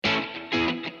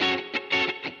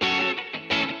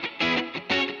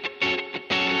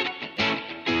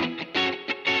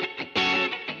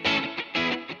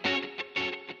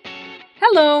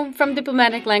Hello from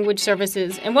Diplomatic Language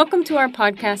Services, and welcome to our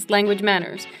podcast, Language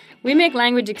Matters. We make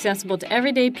language accessible to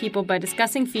everyday people by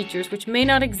discussing features which may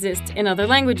not exist in other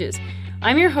languages.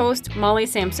 I'm your host, Molly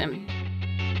Sampson.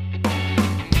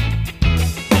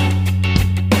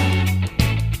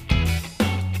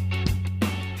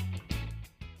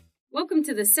 Welcome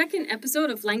to the second episode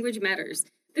of Language Matters.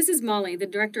 This is Molly, the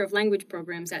Director of Language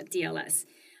Programs at DLS.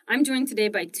 I'm joined today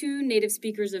by two native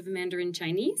speakers of Mandarin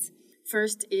Chinese.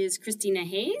 First is Christina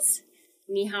Hayes.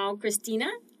 Ni hao, Christina.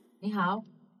 Ni hao.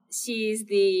 She's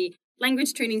the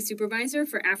Language Training Supervisor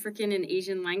for African and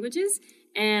Asian Languages.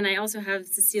 And I also have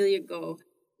Cecilia Go.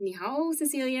 Ni hao,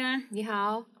 Cecilia. Ni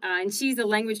hao. And she's the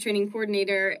Language Training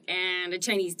Coordinator and a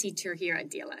Chinese teacher here at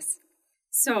DLS.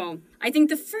 So, I think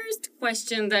the first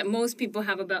question that most people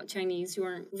have about Chinese who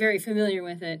aren't very familiar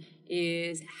with it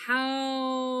is,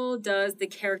 how does the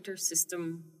character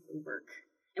system work?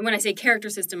 And when I say character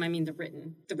system, I mean the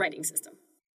writing system.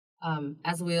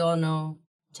 As we all know,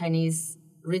 Chinese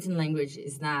written language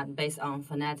is not based on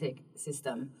phonetic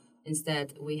system.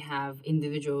 Instead, we have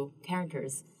individual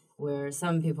characters where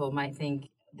some people might think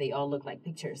they all look like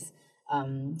pictures.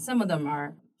 Some of them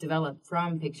are developed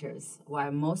from pictures,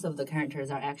 while most of the characters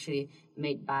are actually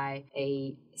made by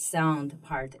a sound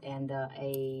part and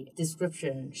a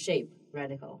description shape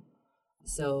radical.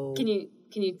 So can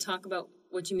you talk about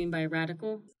what you mean by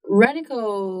radical?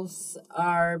 Radicals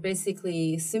are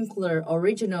basically simpler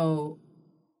original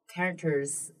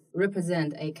characters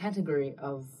represent a category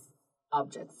of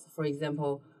objects. For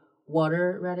example,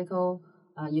 water radical,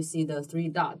 you see the 3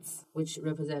 dots, which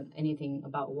represent anything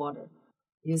about water.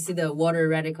 You see the water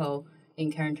radical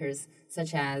in characters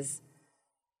such as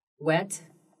wet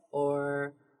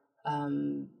or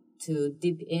to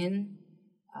dip in,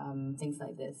 things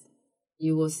like this.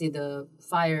 You will see the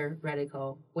fire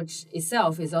radical, which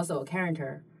itself is also a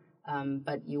character,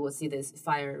 but you will see this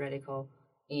fire radical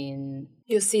in...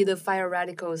 You see the fire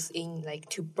radicals in like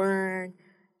to burn,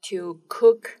 to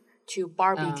cook, to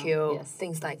barbecue, yes.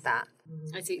 Things like that.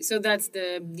 I see. So that's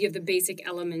you have the basic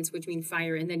elements, which mean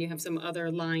fire, and then you have some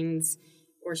other lines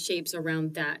or shapes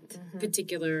around that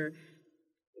particular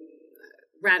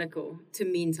radical to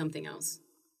mean something else.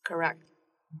 Correct.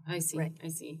 I see. Right. I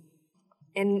see.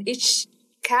 And each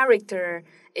character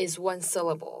is one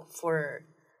syllable for,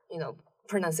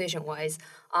 pronunciation-wise.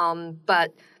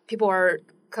 But people are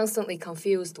constantly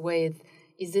confused with,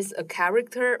 is this a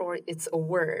character or it's a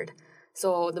word?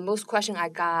 So the most question I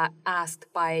got asked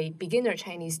by beginner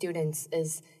Chinese students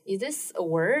is this a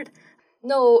word?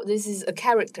 No, this is a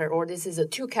character, or this is a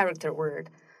 2-character word.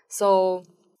 So,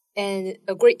 and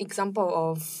a great example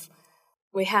of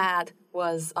we had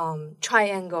was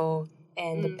triangle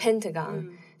and the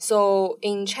pentagon. So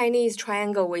in Chinese,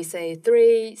 triangle we say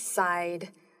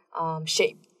 3-side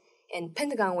shape, and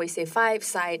pentagon we say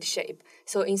 5-side shape.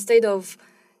 So instead of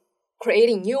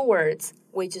creating new words,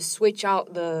 we just switch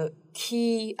out the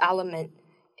key element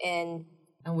and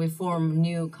we form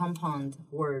new compound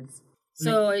words.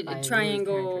 So a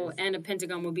triangle and a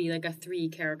pentagon will be like a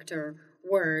 3-character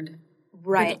word.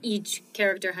 Right. But each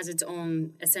character has its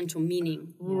own essential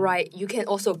meaning. Right. You can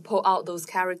also pull out those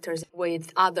characters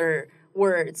with other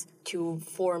words to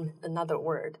form another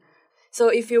word. So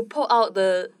if you pull out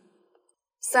the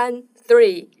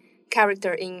 3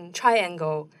 character in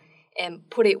triangle and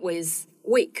put it with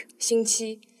week, 星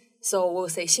期, so we'll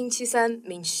say 星期三,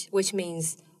 which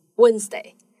means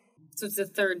Wednesday. So it's the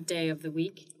 3rd day of the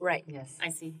week? Right. Yes. I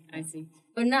see.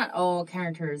 But not all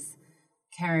characters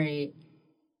carry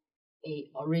a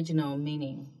original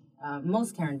meaning.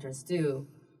 Most characters do,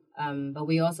 but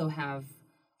we also have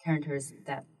characters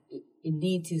that it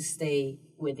need to stay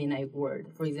within a word.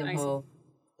 For example,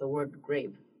 the word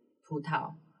grape, 葡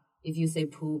萄. If you say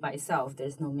葡 by itself,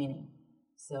 there's no meaning.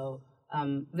 So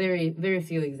very, very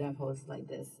few examples like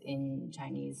this in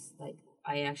Chinese. Like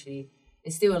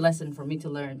it's still a lesson for me to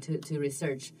learn, to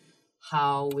research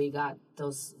how we got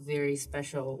those very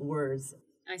special words.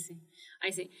 I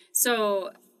see. So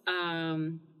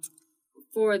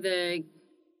for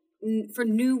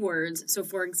new words, so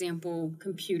for example,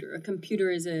 computer. A computer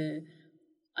is a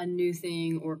new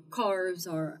thing, or cars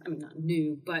are, not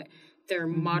new, but they're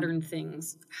modern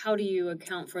things. How do you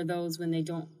account for those when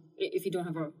if you don't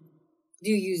have do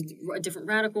you use a different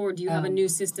radical, or do you have a new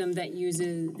system that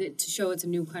uses it to show it's a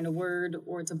new kind of word,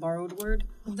 or it's a borrowed word?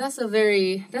 That's a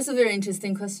very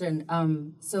interesting question.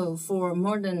 So for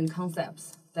modern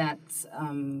concepts that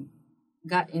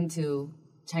got into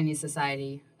Chinese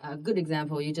society, a good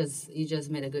example, you just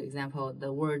made a good example,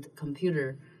 the word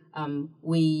computer.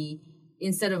 We,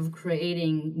 instead of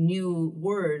creating new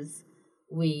words,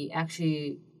 we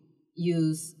actually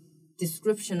use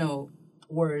descriptional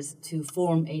words to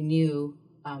form a new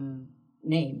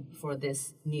name for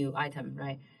this new item,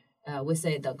 right? We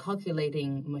say the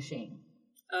calculating machine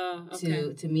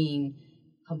to mean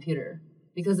computer,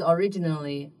 because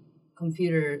originally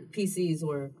computer PCs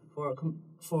were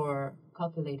for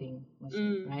calculating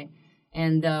machine, right?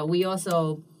 And we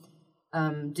also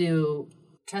do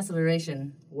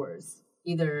transliteration words,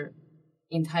 either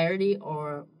entirely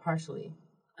or partially.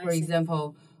 For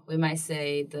example, we might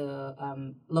say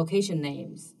the location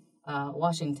names.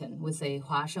 Washington, we say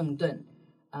华盛顿,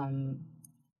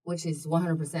 which is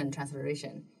 100%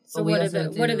 transliteration. So what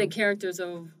are the characters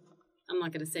of, I'm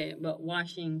not going to say it, but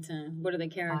Washington? What are the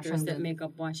characters that make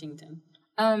up Washington?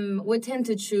 We tend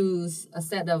to choose a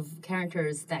set of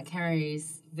characters that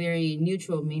carries very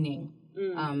neutral meaning.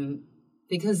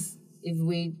 Because if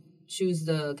we choose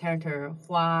the character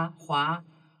花,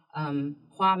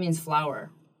 hua means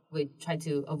flower. We try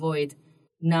to avoid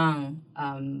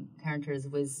characters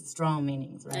with strong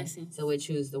meanings, right? I see. So we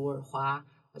choose the word 花,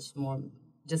 which is more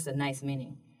just a nice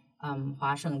meaning.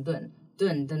 华盛顿,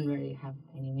 顿 doesn't really have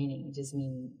any meaning, it just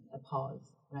means a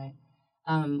pause, right?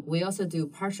 We also do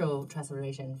partial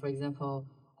transliteration. For example,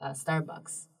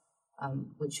 Starbucks.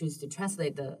 We choose to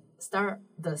translate the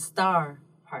star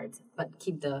part, but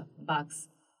keep the box.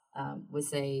 We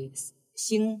say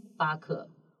星巴克,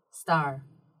 star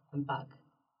and bak.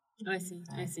 I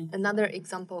see. Another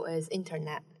example is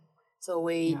internet. So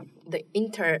the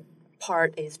inter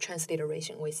part is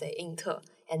transliteration. We say inter,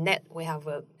 and net we have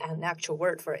an actual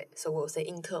word for it. So we'll say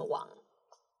interwang.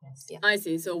 Yes. Yeah. I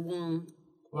see. So wang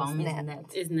means net.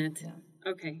 Is net. Yeah.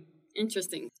 Okay.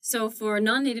 Interesting. So for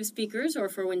non-native speakers, or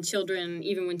for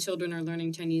even when children are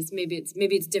learning Chinese, maybe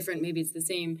it's different, maybe it's the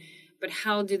same, but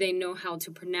how do they know how to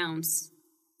pronounce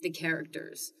the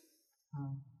characters?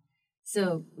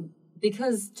 So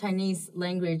because Chinese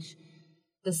language,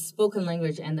 the spoken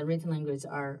language and the written language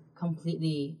are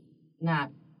completely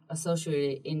not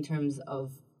associated in terms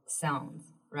of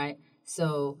sounds, right?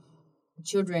 So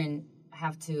children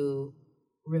have to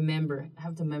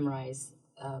memorize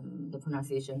the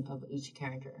pronunciation of each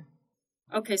character.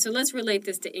 Okay, so let's relate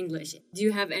this to English. Do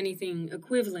you have anything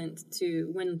equivalent to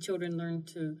when children learn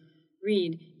to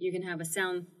read? You can have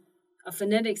a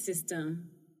phonetic system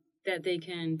that they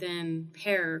can then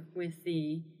pair with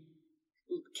the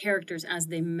characters as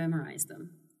they memorize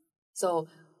them. So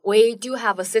we do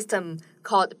have a system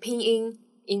called Pinyin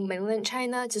in mainland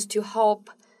China, just to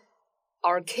help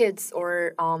our kids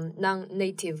or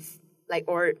non-native,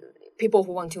 or people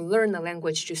who want to learn the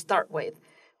language to start with.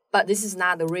 But this is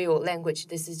not the real language.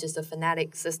 This is just a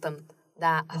phonetic system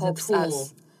that helps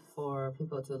us for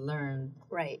people to learn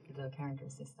the character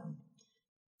system.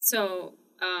 So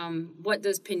what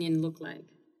does pinyin look like?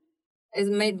 It's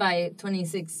made by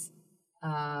 26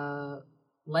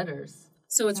 letters.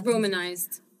 So it's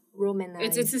Romanized.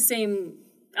 Romanized. It's the same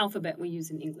alphabet we use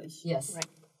in English. Yes. Right.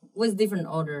 With different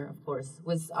order, of course.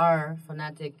 With our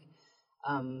phonetic,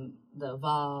 the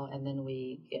vowel, and then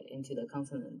we get into the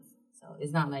consonants. So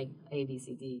it's not like A, B,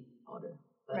 C, D order,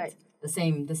 but the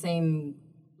same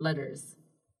letters.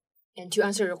 And to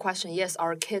answer your question, yes,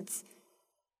 our kids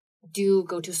do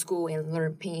go to school and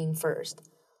learn pinyin first.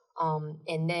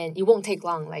 And then it won't take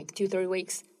long, like 2-3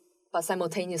 weeks, but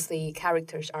simultaneously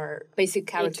basic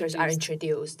characters are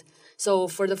introduced. So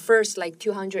for the first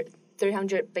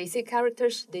 200-300 basic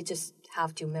characters, they just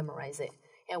have to memorize it.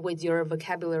 And with your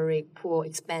vocabulary pool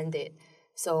expanded,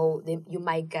 so you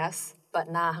might guess, but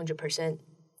not 100%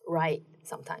 right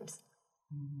sometimes.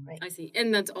 Right? I see.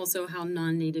 And that's also how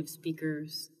non-native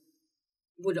speakers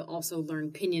would also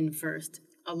learn pinyin first,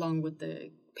 along with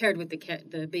paired with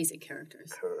the basic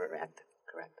characters. Correct.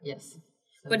 Yes.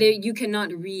 So. But you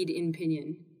cannot read in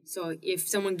pinyin. So if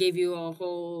someone gave you a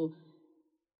whole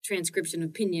transcription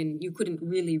of pinyin, you couldn't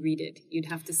really read it. You'd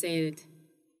have to say it.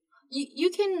 You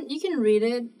can read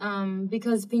it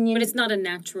because pinyin. But it's not a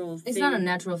natural thing. It's not a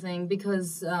natural thing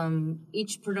because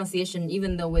each pronunciation,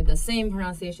 even though with the same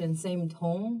pronunciation, same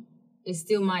tone, it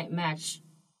still might match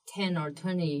 10 or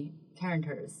 20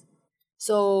 characters.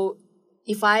 So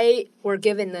if I were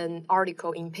given an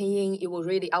article in pinyin, I will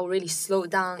really slow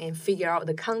down and figure out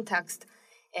the context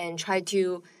and try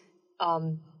to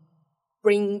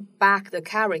bring back the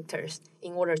characters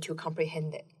in order to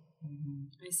comprehend it.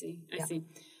 Mm-hmm. I see.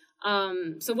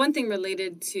 So one thing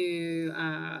related to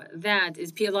that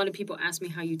is a lot of people ask me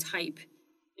how you type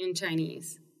in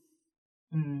Chinese.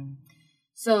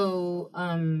 So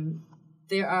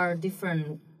there are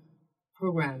different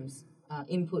programs,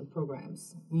 input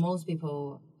programs. Most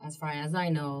people, as far as I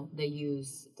know, they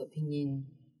use the pinyin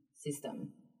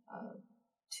system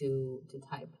to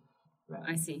type. Right.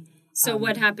 I see. So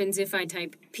what happens if I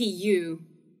type PU?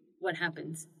 What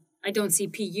happens? I don't see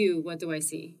PU. What do I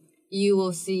see? You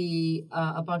will see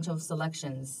a bunch of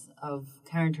selections of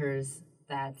characters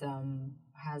that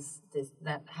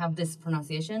have this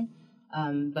pronunciation,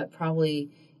 but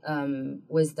probably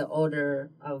with the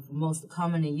order of most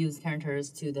commonly used characters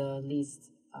to the least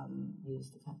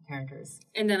used characters.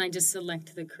 And then I just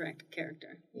select the correct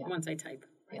character once I type.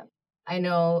 Right? Yeah. I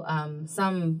know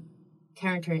some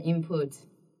character input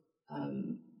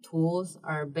tools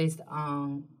are based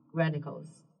on radicals.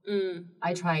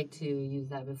 I tried to use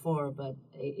that before, but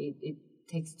it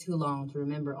takes too long to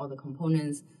remember all the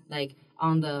components. Like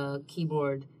on the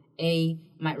keyboard, A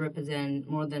might represent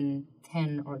more than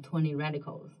 10 or 20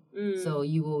 radicals. So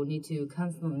you will need to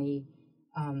constantly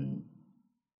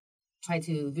try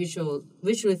to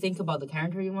visually think about the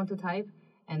character you want to type,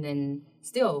 and then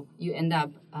still you end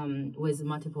up with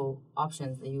multiple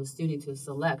options, and you still need to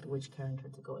select which character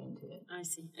to go into it. I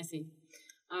see.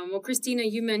 Well, Christina,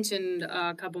 you mentioned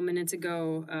a couple minutes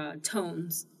ago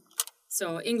tones.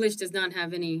 So English does not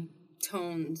have any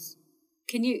tones.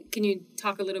 Can you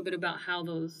talk a little bit about how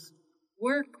those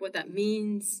work, what that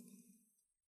means,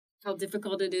 how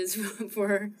difficult it is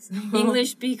for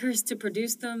English speakers to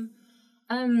produce them?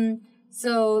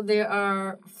 So there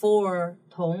are 4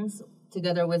 tones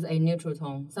together with a neutral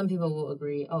tone. Some people will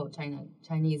agree,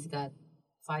 Chinese got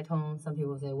 5 tones. Some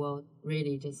people say, well,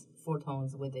 really just 4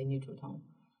 tones with a neutral tone.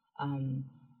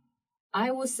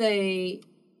 I would say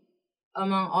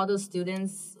among all the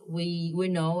students we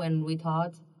know and we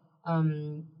taught,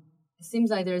 it seems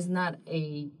like there's not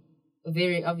a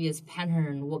very obvious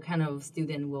pattern what kind of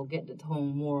student will get the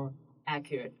tone more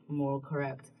accurate, more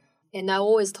correct. And I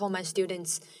always told my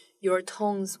students, your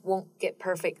tones won't get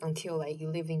perfect until like you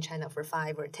lived in China for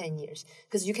 5 or 10 years.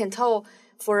 Because you can tell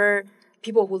for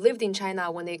people who lived in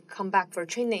China, when they come back for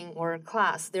training or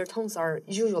class, their tones are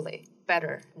usually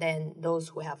better than those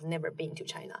who have never been to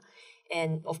China.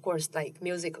 And of course, like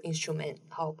music instrument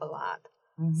help a lot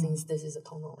since this is a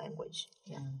tonal language.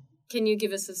 Yeah. Can you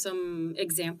give us some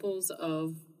examples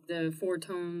of the 4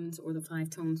 tones or the 5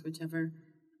 tones, whichever?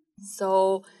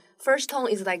 So first tone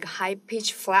is like high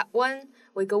pitch flat one.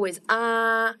 We go with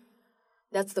ah.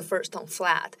 That's the first tone,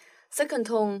 flat. Second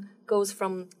tone goes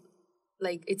from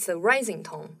like it's a rising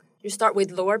tone. You start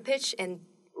with lower pitch and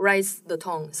rise the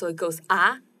tone, so it goes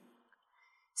ah.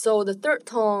 So the third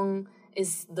tone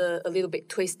is a little bit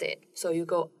twisted, so you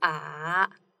go ah.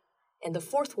 And the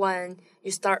fourth one,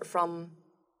 you start from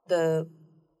the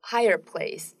higher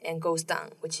place and goes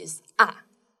down, which is ah.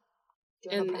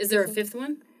 And is there a fifth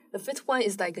one? The fifth one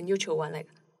is like a neutral one, like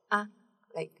ah,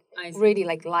 like I see. really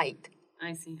like light.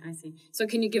 I see. So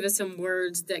can you give us some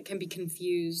words that can be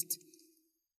confused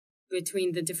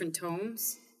between the different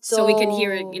tones so we can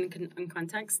hear it in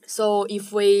context? So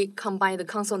if we combine the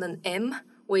consonant M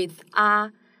with ah,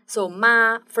 so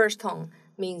ma, first tone,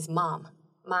 means mom.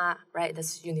 Ma, right?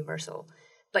 That's universal.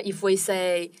 But if we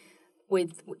say,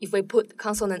 if we put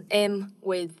consonant M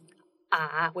with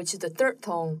ah, which is the third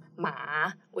tone,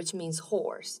 ma, which means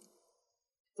horse.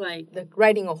 Like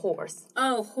riding a horse.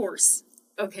 Oh, horse.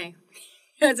 Okay.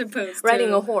 As opposed riding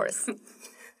to a horse.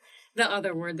 The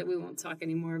other word that we won't talk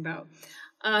anymore about.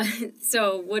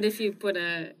 So what if you put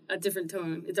a different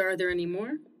tone? Are there any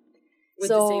more?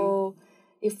 So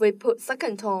if we put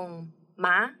second tone,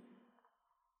 ma,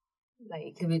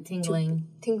 like could be tingling.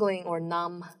 Tingling or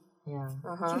numb. Yeah.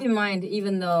 Uh-huh. Keep in mind,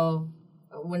 even though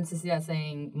when Cecilia is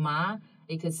saying ma,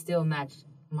 it could still match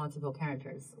multiple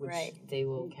characters, which they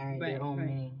will carry their own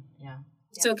meaning. Yeah.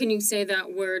 So can you say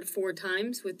that word 4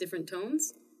 times with different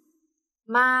tones?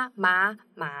 Ma, ma,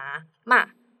 ma, ma.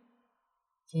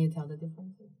 Can you tell the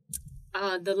difference?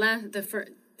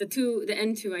 The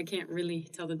end two, I can't really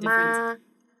tell the difference.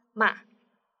 Ma, ma.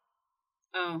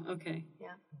 Oh, okay.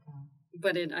 Yeah. Okay.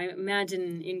 But I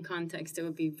imagine in context it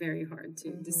would be very hard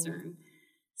to discern.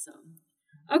 So,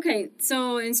 okay.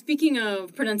 So, in speaking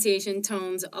of pronunciation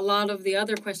tones, a lot of the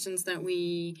other questions that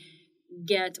we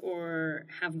get or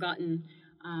have gotten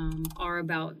are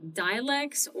about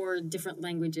dialects or different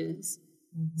languages.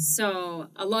 So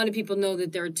a lot of people know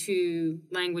that there are 2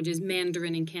 languages,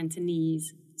 Mandarin and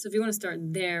Cantonese. So if you want to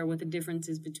start there with the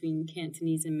differences between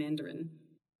Cantonese and Mandarin,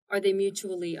 are they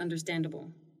mutually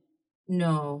understandable?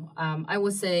 No, I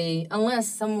would say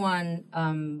unless someone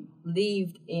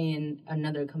lived in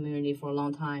another community for a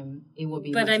long time, it will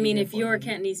be. But I mean, if you're a them.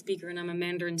 Cantonese speaker and I'm a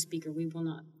Mandarin speaker, we will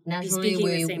not naturally be speaking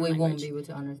the same we language. won't be able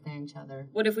to understand each other.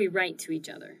 What if we write to each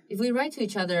other? If we write to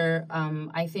each other,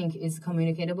 I think it's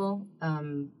communicatable.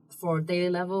 For daily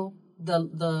level,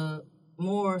 the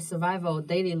more survival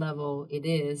daily level it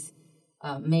is,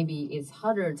 maybe it's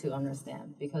harder to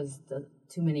understand because the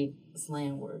too many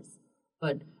slang words.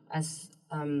 But as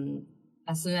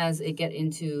soon as it get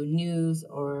into news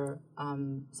or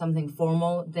something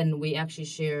formal, then we actually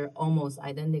share almost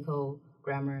identical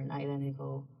grammar and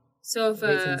identical. So if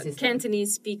written a system.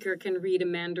 Cantonese speaker can read a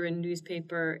Mandarin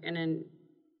newspaper and a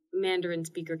Mandarin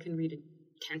speaker can read a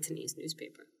Cantonese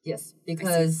newspaper. Yes,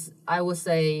 because I would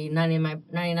say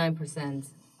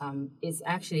 99%. It's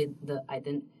actually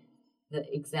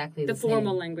exactly the same.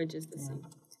 Formal language is the same.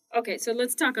 Okay, so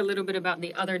let's talk a little bit about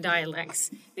the other dialects,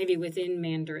 maybe within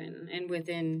Mandarin and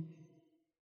within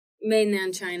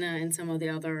mainland China and some of the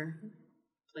other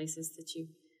places that you...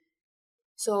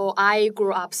 So I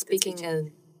grew up speaking a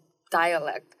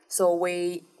dialect. So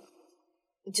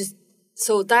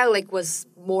dialect was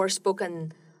more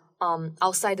spoken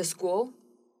outside the school,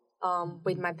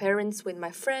 with my parents, with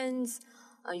my friends.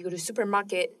 You go to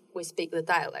supermarket, we speak the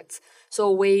dialects.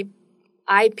 So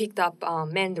I picked up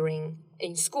Mandarin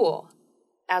in school.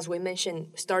 As we mentioned,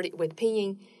 started with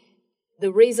pinyin.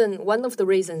 One of the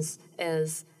reasons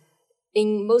is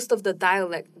in most of the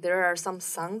dialect, there are some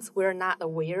sounds we're not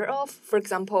aware of. For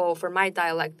example, for my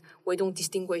dialect, we don't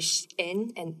distinguish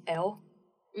N and L.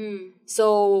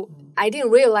 So I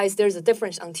didn't realize there's a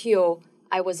difference until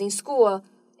I was in school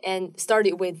and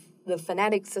started with the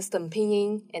phonetic system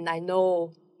pinyin, and I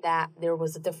know that there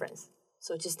was a difference.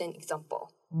 So just an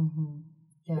example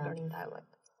regarding dialect.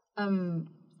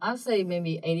 I'll say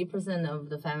maybe 80% of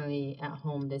the family at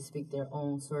home, they speak their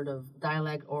own sort of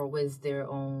dialect or with their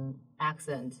own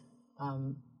accent.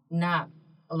 Not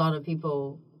a lot of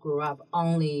people grew up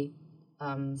only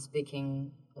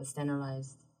speaking a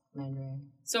standardized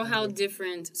Mandarin. So how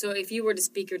different... So if you were to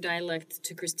speak your dialect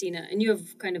to Christina, and you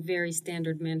have kind of very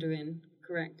standard Mandarin,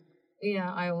 correct?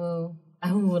 Yeah, I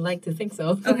would like to think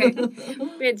so. Okay.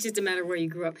 It's just a matter of where you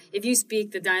grew up. If you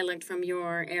speak the dialect from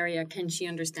your area, can she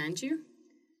understand you?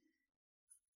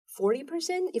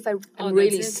 40% if I'm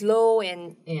really slow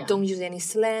and Yeah. don't use any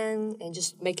slang and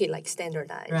just make it like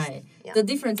standardized. Right. Yeah. The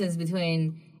difference is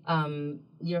between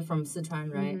you're from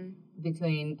Sichuan, right?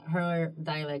 Between her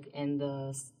dialect and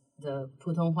the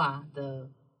Putonghua, the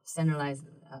standardized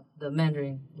the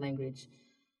Mandarin language.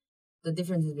 The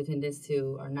differences between these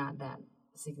two are not that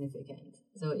significant.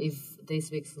 So if they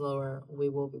speak slower, we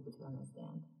will be able to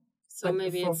understand. So but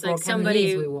maybe for, it's for like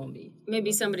somebody... we won't be.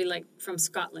 Maybe somebody like from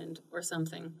Scotland or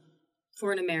something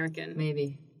for an American.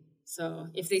 Maybe. So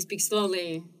if they speak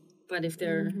slowly, but if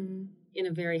they're in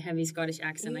a very heavy Scottish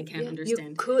accent, I can't understand.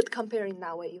 You could compare in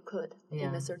that way. You could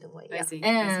in a certain way. I see.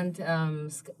 And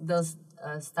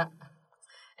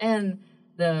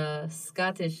the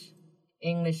Scottish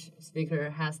English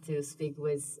speaker has to speak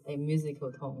with a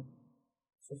musical tone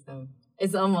system.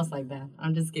 It's almost like that.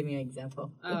 I'm just giving you an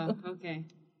example. Oh, okay.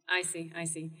 I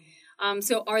see.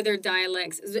 So are there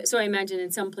dialects? So I imagine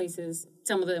in some places,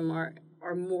 some of them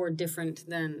are more different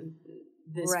than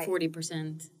this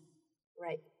 40%.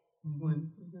 Right.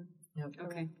 One. Yep.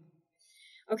 Okay.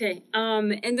 Okay.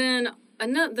 And then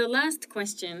the last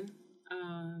question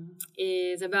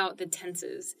is about the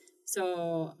tenses.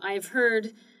 So I've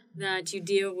heard that you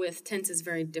deal with tenses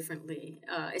very differently,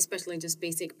 especially just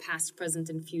basic past, present,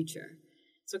 and future.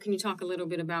 So can you talk a little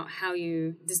bit about how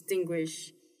you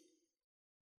distinguish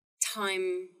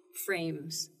time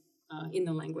frames in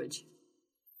the language?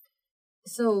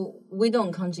 So we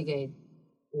don't conjugate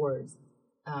words.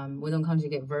 We don't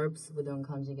conjugate verbs. We don't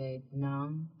conjugate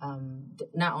noun.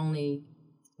 Not only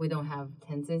we don't have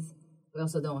tenses, we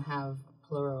also don't have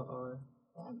plural or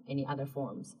any other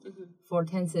forms. For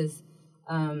tenses,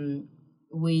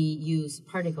 we use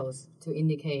particles to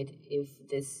indicate if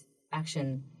this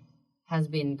action has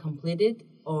been completed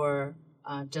or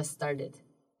just started.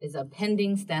 It's a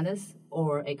pending status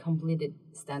or a completed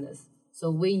status. So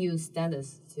we use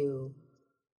status to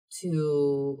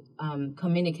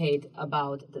communicate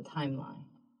about the timeline.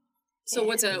 So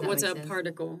what's a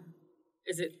particle?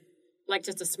 Is it like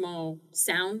just a small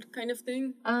sound kind of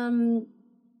thing?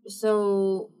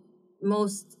 So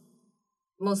most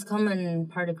common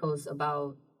particles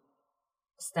about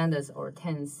status or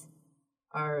tense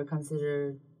are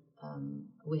considered.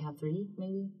 We have three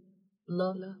maybe.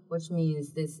 Le, which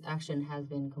means this action has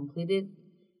been completed.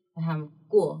 I have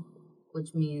过,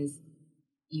 which means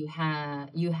you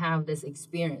have this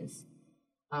experience.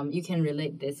 You can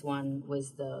relate this one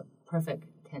with the perfect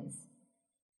tense.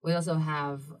 We also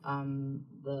have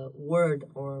the word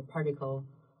or particle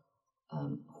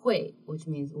会, which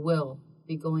means will,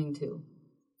 be going to.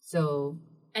 So.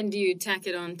 And do you tack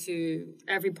it onto,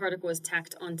 every particle is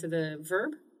tacked onto the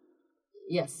verb?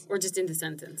 Yes. Or just in the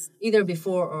sentence? Either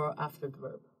before or after the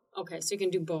verb. Okay, so you can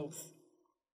do both.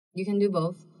 You can do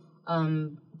both.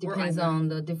 Depends either. on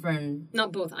the different.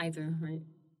 Not both either, right?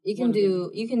 You can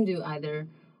do either.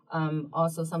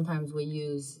 Also, sometimes we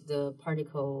use the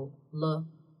particle le,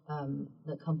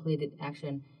 the completed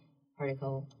action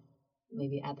particle,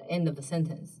 maybe at the end of the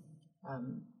sentence.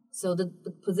 So the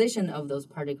position of those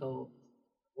particle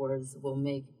words will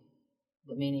make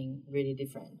the meaning really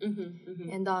different.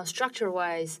 And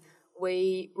structure-wise,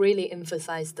 we really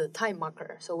emphasize the time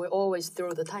marker. So we always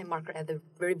throw the time marker at the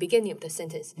very beginning of the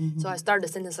sentence. So I start the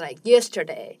sentence like,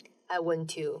 yesterday, I went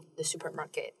to the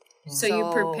supermarket. So you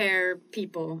prepare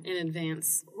people in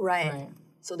advance. Right.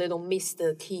 So they don't miss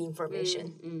the key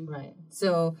information. Right.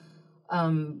 So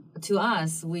to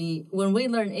us, when we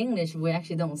learn English, we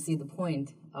actually don't see the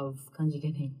point of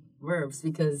conjugating verbs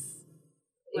because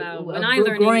well, when I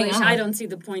learn English, I don't see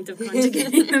the point of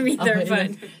conjugating them either.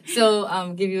 But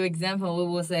so, give you an example.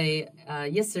 We will say,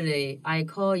 yesterday I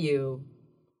call you,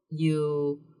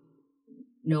 you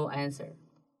no answer.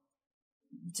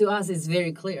 To us, it's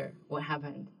very clear what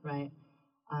happened, right?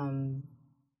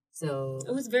 So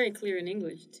it was very clear in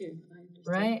English too.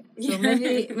 Right. So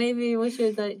maybe we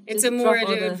should. It's a more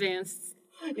advanced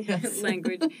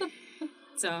language.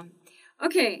 So,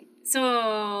 okay.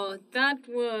 So that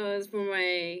was for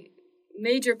my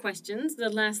major questions. The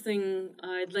last thing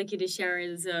I'd like you to share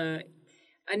is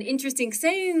an interesting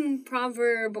saying,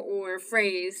 proverb, or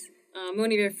phrase,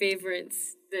 one of your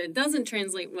favorites that doesn't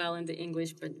translate well into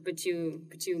English, but you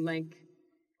like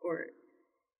or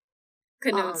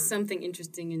connotes something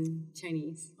interesting in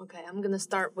Chinese. Okay, I'm gonna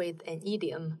start with an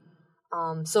idiom.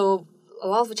 So a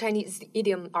lot of Chinese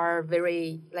idioms are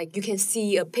very, like, you can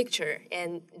see a picture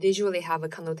and they usually have a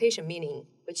connotation meaning,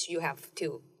 which you have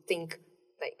to think,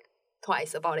 like,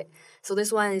 twice about it. So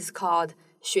this one is called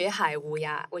学海无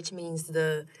涯, which means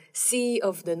the sea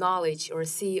of the knowledge or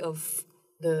sea of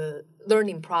the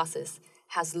learning process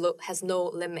has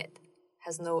no limit,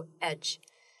 has no edge.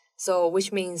 So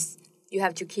which means you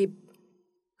have to keep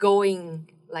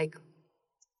going, like,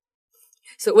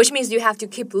 so which means you have to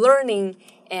keep learning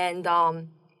and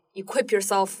equip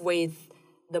yourself with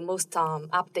the most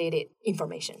updated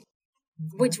information.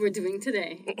 Which we're doing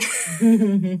today.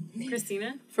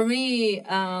 Christina? For me,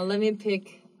 let me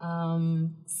pick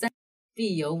三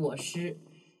必有我师.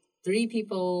 3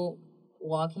 people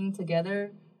walking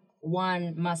together,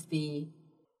 one must be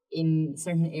in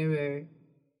certain area,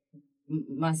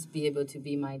 must be able to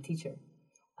be my teacher.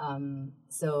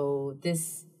 So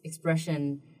this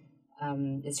expression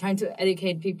is trying to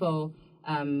educate people,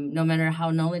 no matter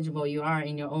how knowledgeable you are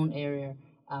in your own area.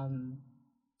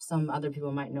 Some other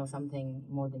people might know something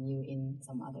more than you in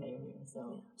some other area.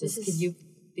 So just keep you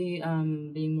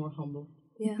being more humble.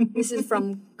 Yeah, this is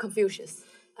from Confucius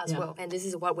as well. And this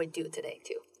is what we do today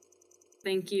too.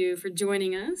 Thank you for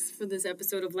joining us for this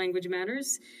episode of Language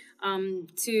Matters.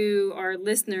 To our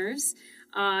listeners,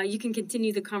 you can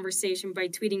continue the conversation by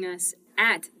tweeting us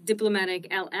at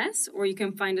diplomaticls, or you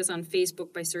can find us on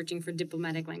Facebook by searching for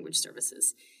Diplomatic Language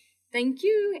Services. Thank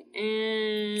you,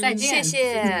 and 再见，谢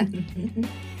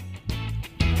谢。